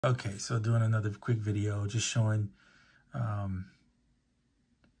Okay, so doing another quick video, just showing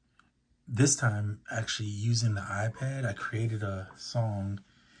this time actually using the iPad. I created a song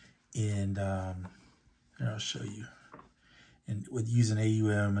and here I'll show you. And with using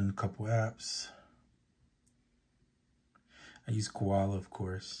AUM and a couple apps. I use Koala, of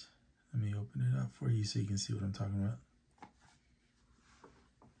course. Let me open it up for you so you can see what I'm talking about.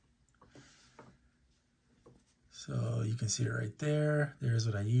 So you can see it right there. There's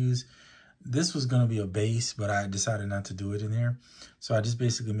what I use. This was going to be a bass, but I decided not to do it in here. So I just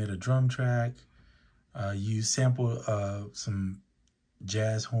basically made a drum track, sampled some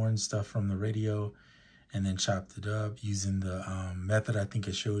jazz horn stuff from the radio, and then chopped it up using the method I think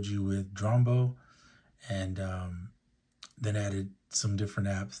I showed you with Drumbo, and then added some different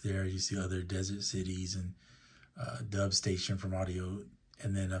apps there. You see other Desert Cities and Dub Station from Audio,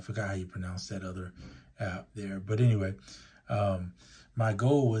 and then I forgot how you pronounce that other app there. But anyway, my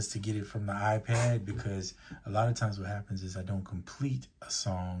goal was to get it from the iPad, because a lot of times what happens is I don't complete a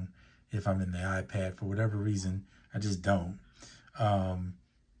song if I'm in the iPad for whatever reason. I just don't.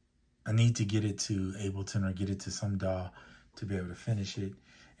 I need to get it to Ableton or get it to some DAW to be able to finish it.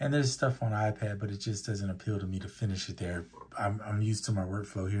 And there's stuff on iPad, but it just doesn't appeal to me to finish it there. I'm used to my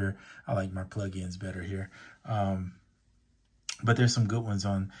workflow here. I like my plugins better here. But there's some good ones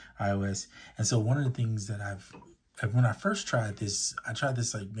on iOS. And so one of the things that when I first tried this, I tried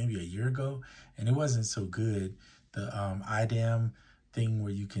this like maybe a year ago, and it wasn't so good. The iDAMM thing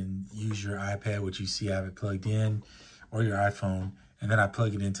where you can use your iPad, which you see I have it plugged in, or your iPhone, and then I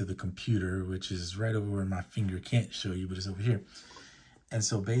plug it into the computer, which is right over where my finger can't show you, but it's over here. And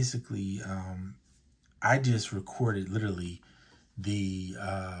so basically, I just recorded literally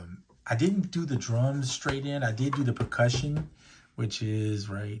I didn't do the drums straight in. I did do the percussion, which is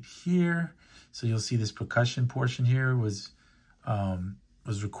right here. So you'll see this percussion portion here was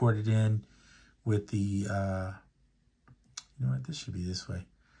recorded in with the, you know what, this should be this way,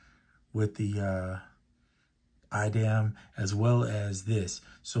 with the iDAMM as well as this.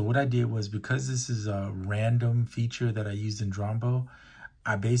 So what I did was, because this is a random feature that I used in Drumbo,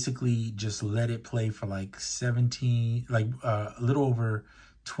 I basically just let it play for like 17, like a little over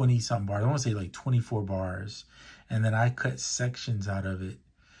 20 something bars. I want to say like 24 bars. And then I cut sections out of it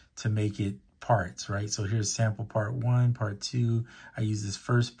to make it parts, right? So here's sample part 1, part 2. I use this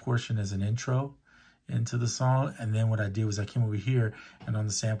first portion as an intro into the song. And then what I did was I came over here, and on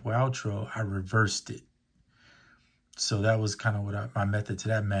the sample outro, I reversed it. So that was kind of what my method to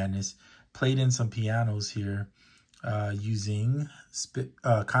that madness. Played in some pianos here using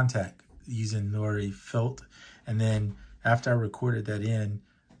Contact, using Nori Felt. And then after I recorded that in,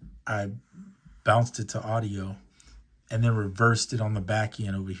 I bounced it to audio and then reversed it on the back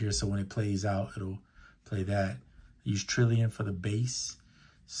end over here. So when it plays out, it'll play that. I use Trillion for the bass.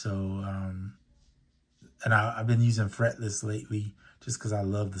 So, and I've been using fretless lately just because I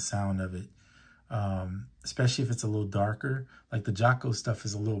love the sound of it. Especially if it's a little darker. Like the Jocko stuff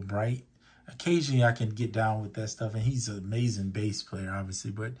is a little bright. Occasionally I can get down with that stuff, and he's an amazing bass player,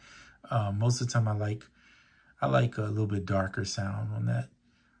 obviously. But most of the time I like a little bit darker sound on that.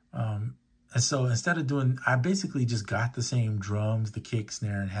 And so instead of doing, I basically just got the same drums, the kick,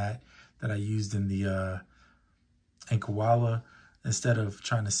 snare, and hat that I used in the in Koala. Instead of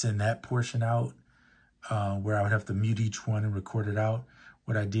trying to send that portion out, where I would have to mute each one and record it out,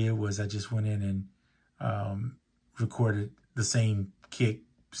 what I did was I just went in and recorded the same kick,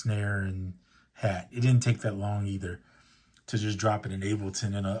 snare, and hat. It didn't take that long either to just drop it in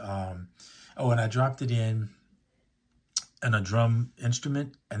Ableton. And and I dropped it in a drum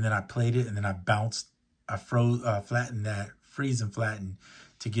instrument, and then I played it, and then I flattened that, freeze and flatten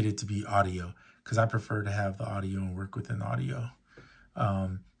to get it to be audio, because I prefer to have the audio and work within the audio.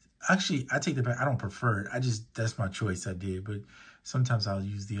 Actually, I take that back. I don't prefer it. That's my choice. I did, but sometimes I'll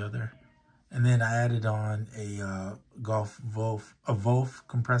use the other. And then I added on a Wolf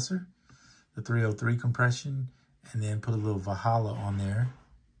compressor, the 303 compression, and then put a little Valhalla on there.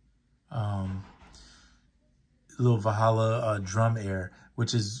 Little Valhalla drum air,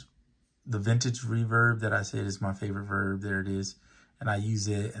 which is the vintage reverb that I said is my favorite verb. There it is. And I use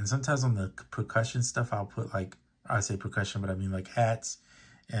it. And sometimes on the percussion stuff, I'll put like, I say percussion, but I mean like hats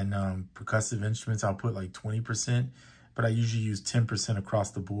and percussive instruments. I'll put like 20%, but I usually use 10%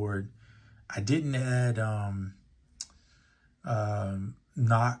 across the board. I didn't add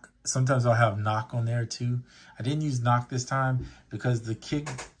knock. Sometimes I'll have knock on there too. I didn't use knock this time because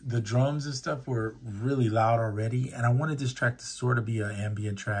the drums and stuff were really loud already, and I wanted this track to sort of be an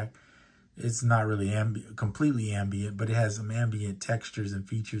ambient track. It's not really completely ambient, but it has some ambient textures and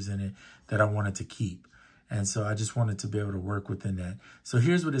features in it that I wanted to keep. And so I just wanted to be able to work within that. So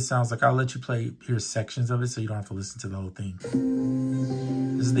here's what it sounds like. I'll let you play, here's sections of it so you don't have to listen to the whole thing.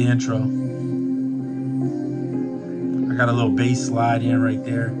 This is the intro. I got a little bass slide in right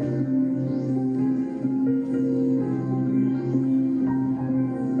there.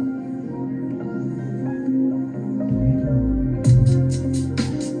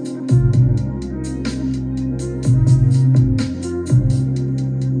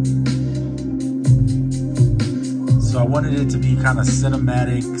 So I wanted it to be kind of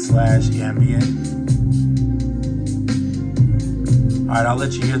cinematic / ambient. All right, I'll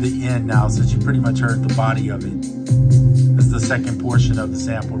let you hear the end now since you pretty much heard the body of it. This is the second portion of the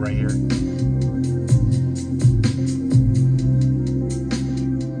sample right here.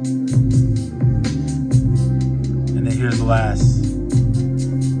 And then here's the last,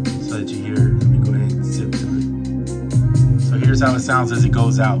 so that you hear it. Let me go ahead and zip to it. So here's how it sounds as it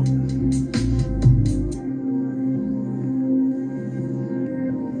goes out.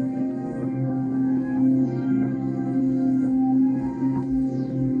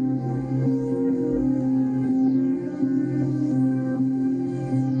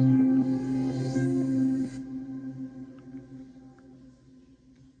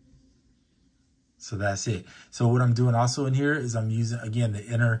 So that's it. So what I'm doing also in here is I'm using, again, the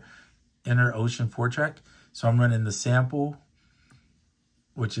inner Ocean 4-track. So I'm running the sample,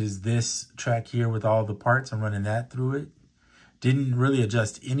 which is this track here with all the parts. I'm running that through it. Didn't really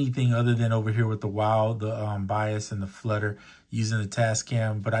adjust anything other than over here with the wow, the bias and the flutter using the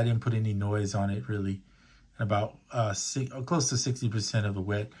Tascam, but I didn't put any noise on it really. And about close to 60% of the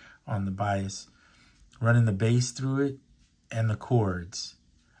wet on the bias. Running the bass through it and the chords.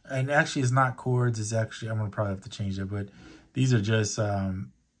 And actually, it's not chords. It's actually, I'm going to probably have to change that. But these are just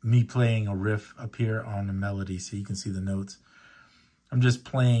me playing a riff up here on the melody so you can see the notes. I'm just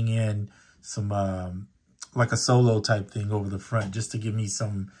playing in some, like a solo type thing over the front just to give me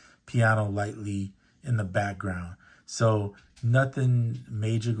some piano lightly in the background. So nothing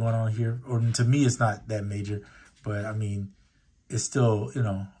major going on here. Or to me, it's not that major. But, I mean, it's still, you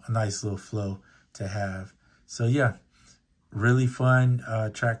know, a nice little flow to have. So, yeah. Really fun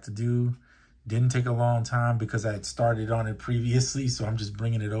track to do. Didn't take a long time because I had started on it previously, so I'm just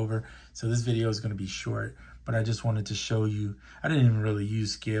bringing it over. So this video is going to be short, but I just wanted to show you. I didn't even really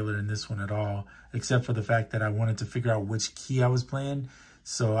use scalar in this one at all, except for the fact that I wanted to figure out which key I was playing.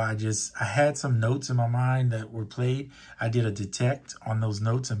 So I had some notes in my mind that were played. I did a detect on those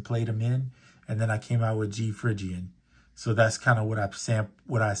notes and played them in, and then I came out with G Phrygian. So that's kind of what I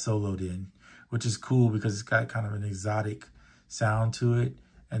soloed in, which is cool because it's got kind of an exotic sound to it,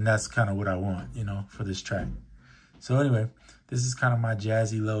 and that's kind of what I want, you know, for this track. So anyway, this is kind of my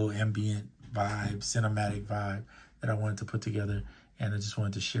jazzy low ambient vibe, cinematic vibe that I wanted to put together, and I just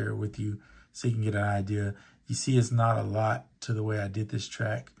wanted to share it with you so you can get an idea. You see, it's not a lot to the way I did this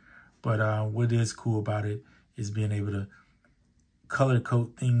track, but what is cool about it is being able to color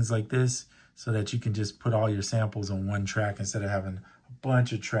code things like this so that you can just put all your samples on one track instead of having a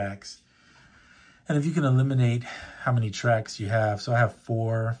bunch of tracks. And if you can eliminate how many tracks you have, so I have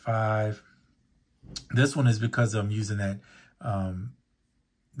 4, 5. This one is because I'm using that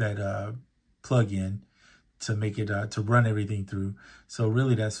plug-in to make it to run everything through. So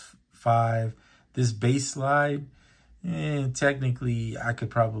really, that's 5. This bass slide, technically, I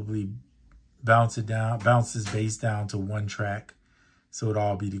could probably bounce this bass down to 1 track, so it'll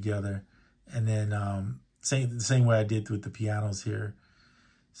all be together. And then the same way I did with the pianos here.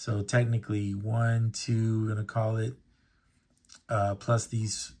 So technically 1, 2, we're going to call it, plus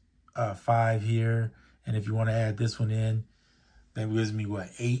these 5 here. And if you want to add this one in, that gives me what,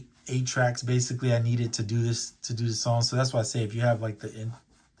 8 tracks basically I needed to do this song. So that's why I say if you have like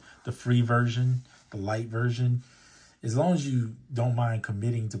the free version, the light version, as long as you don't mind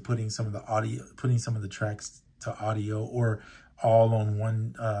committing to putting some of the tracks to audio or all on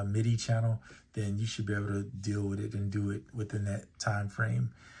one MIDI channel, then you should be able to deal with it and do it within that time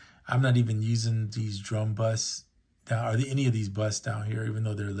frame. I'm not even using these drum busts down, or any of these busts down here, even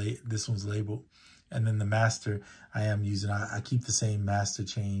though this one's labeled. And then the master I am using, I keep the same master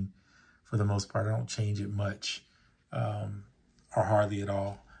chain for the most part. I don't change it much or hardly at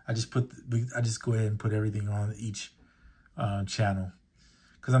all. I just go ahead and put everything on each channel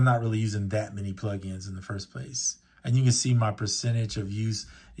because I'm not really using that many plugins in the first place. And you can see my percentage of use,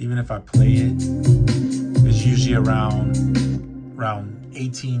 even if I play it, is usually around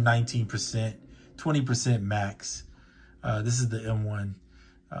 18, 19%, 20% max. This is the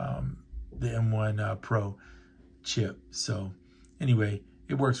M1, Pro chip. So anyway,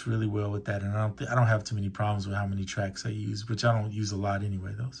 it works really well with that, and I don't have too many problems with how many tracks I use, which I don't use a lot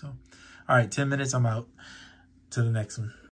anyway though. So All right, 10 minutes, I'm out. To the next one.